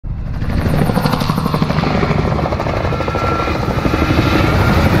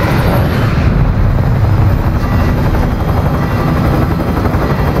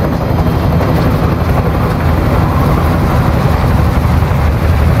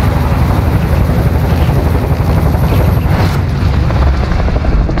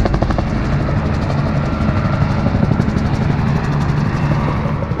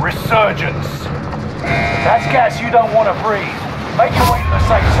want to breathe, make your way to the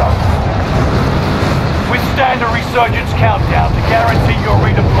safe zone. Withstand a resurgence countdown to guarantee your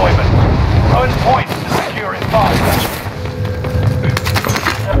redeployment. Earn points to secure it faster.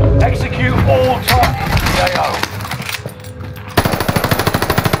 Execute all targets in the AO.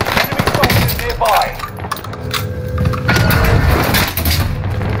 Enemy soldiers nearby.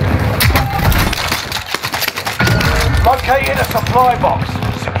 Located a supply box.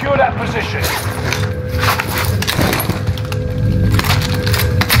 Secure that position.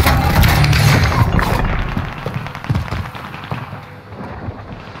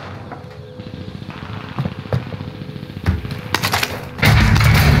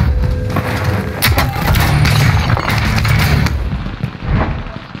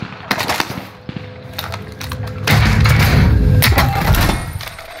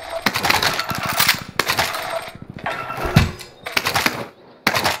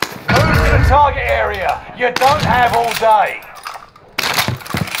 Target area. You don't have all day.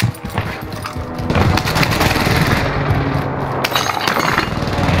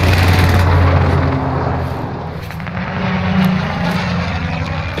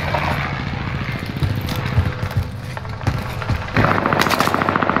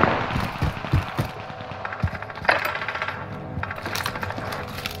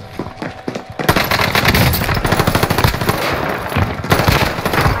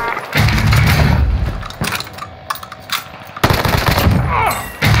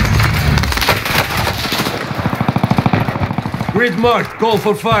 Grid marked. Call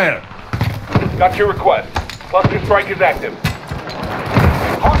for fire. Got your request. Cluster strike is active.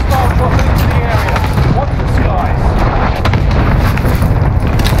 Hostile dropping into the area. Watch the skies.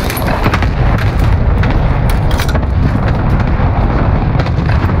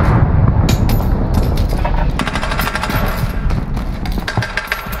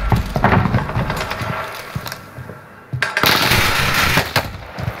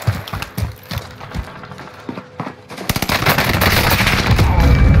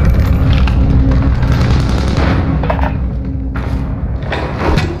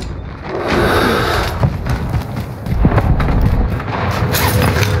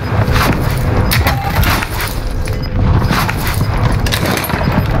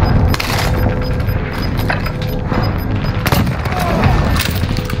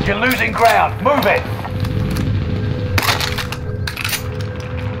 You're losing ground. Move it.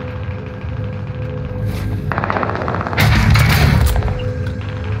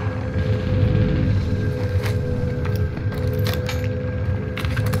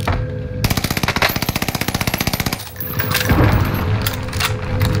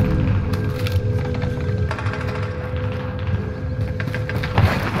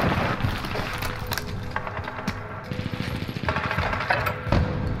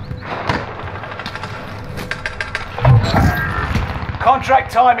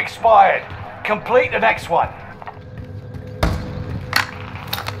 Contract time expired. Complete the next one.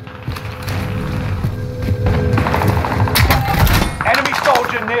 Enemy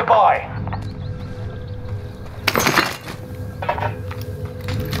soldier nearby.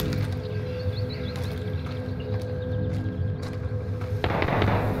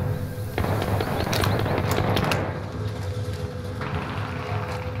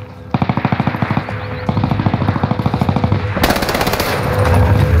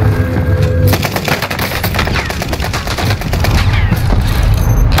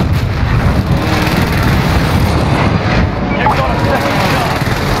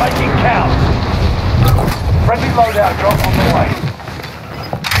 Loadout drop on the way.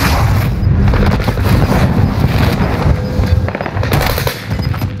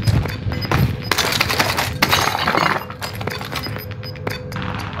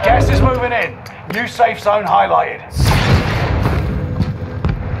 Gas is moving in. New safe zone highlighted.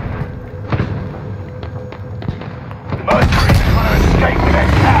 Mercenaries are trying to escape with their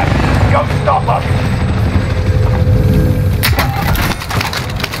cash. Go stop them.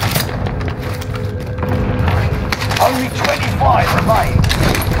 Only 25 remain.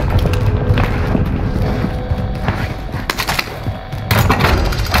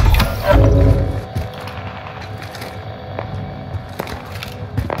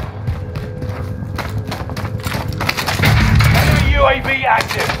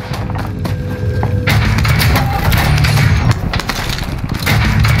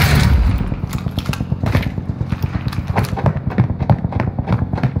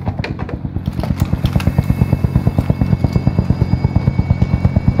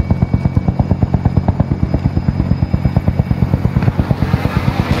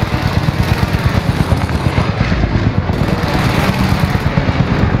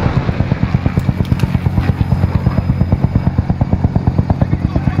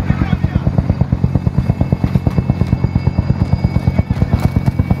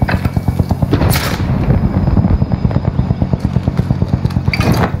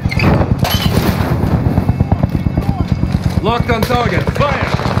 Locked on target. Fire!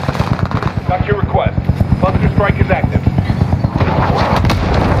 Got your request. Cluster strike is active.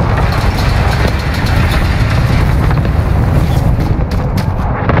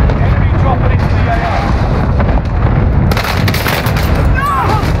 Enemy dropping into the AO.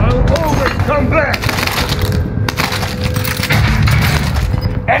 I'll always come back!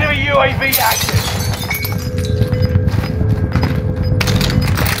 Enemy UAV active.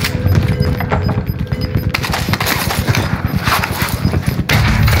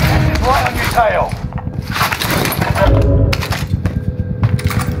 This is right on your tail.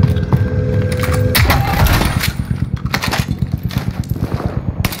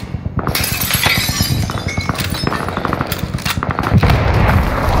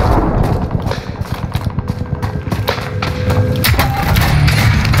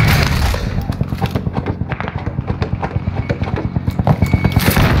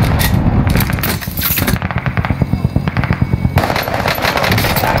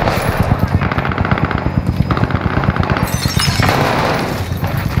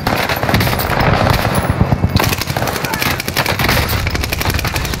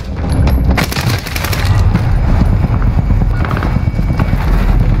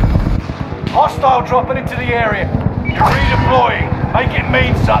 Hostile dropping into the area. You're redeploying. Make it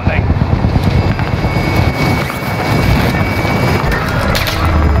mean something.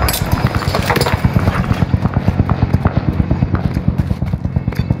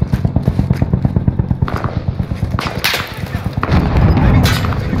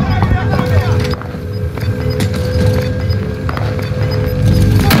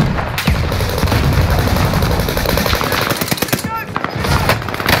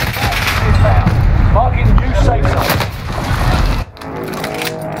 Marking new safe zone.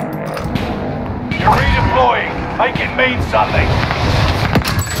 You're redeploying. Make it mean something.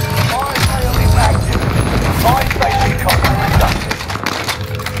 Fire sale is active. Fire station costs are reducted.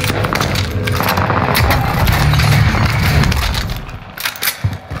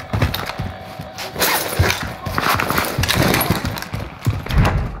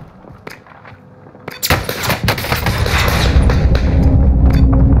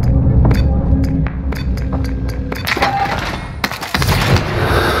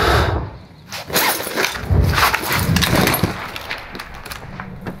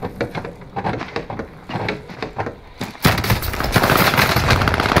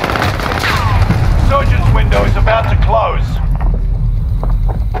 Surgeon's window is about to close.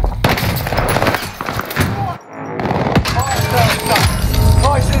 Fire sale done.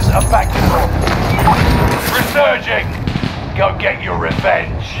 Prices are back to normal. Resurging. Go get your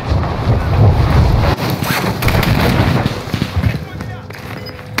revenge.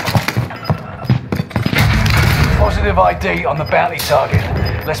 Positive ID on the bounty target.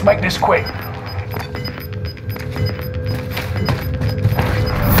 Let's make this quick.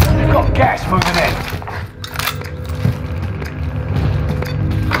 We've got gas moving in.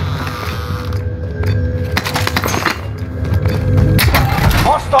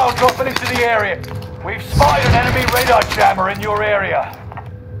 Hostile dropping into the area. We've spotted an enemy radar jammer in your area.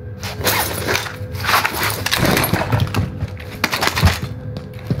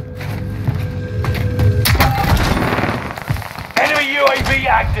 Enemy UAV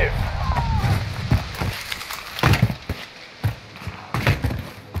active.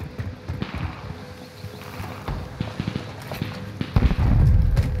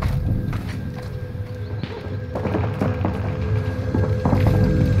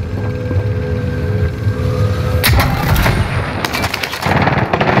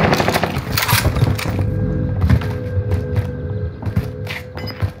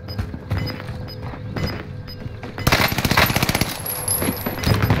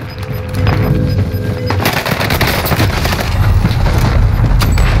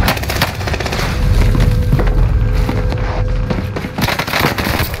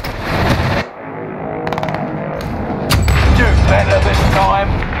 Better this time.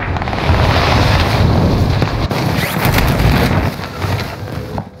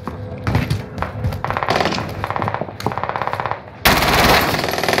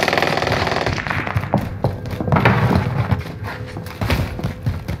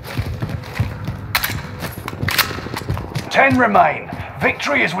 Ten remain.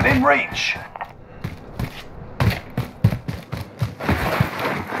 Victory is within reach.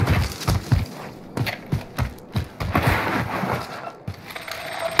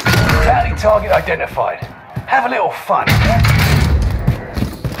 Target identified. Have a little fun.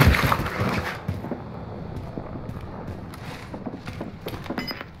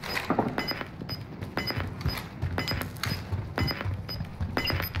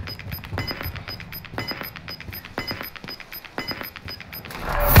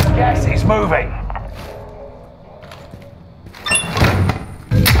 Gas is moving.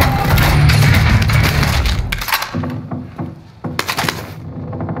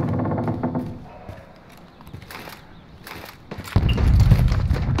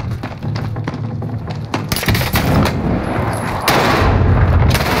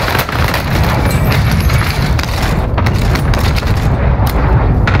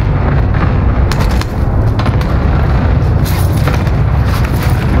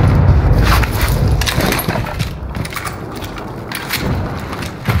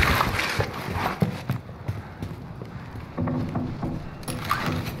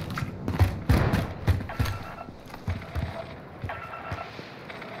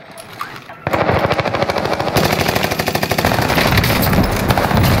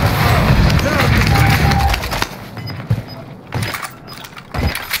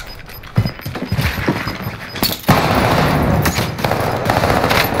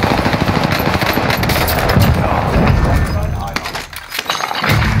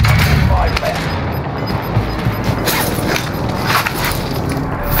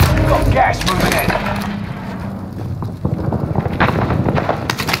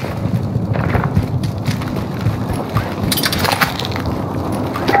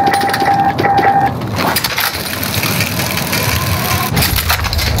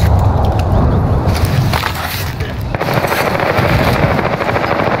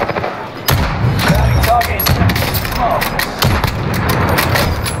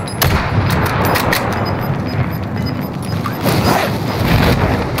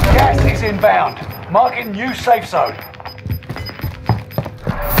 Inbound. Marking new safe zone.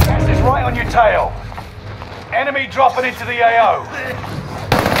 Gas is right on your tail. Enemy dropping into the AO.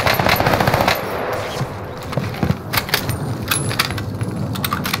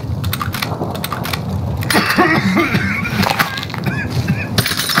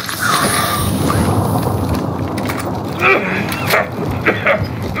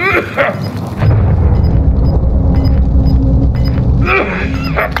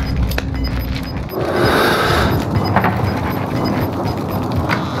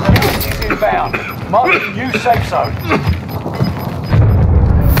 Marking new safe zone.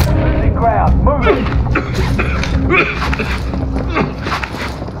 Losing ground. Moving.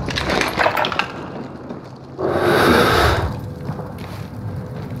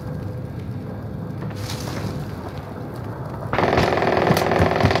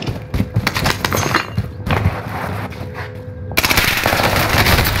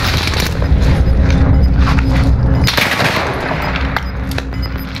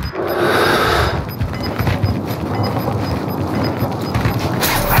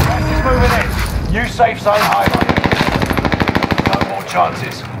 Safe zone highlighted. No more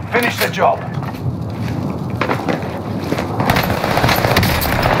chances. Finish the job.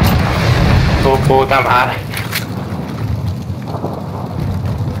 Cô Tam Á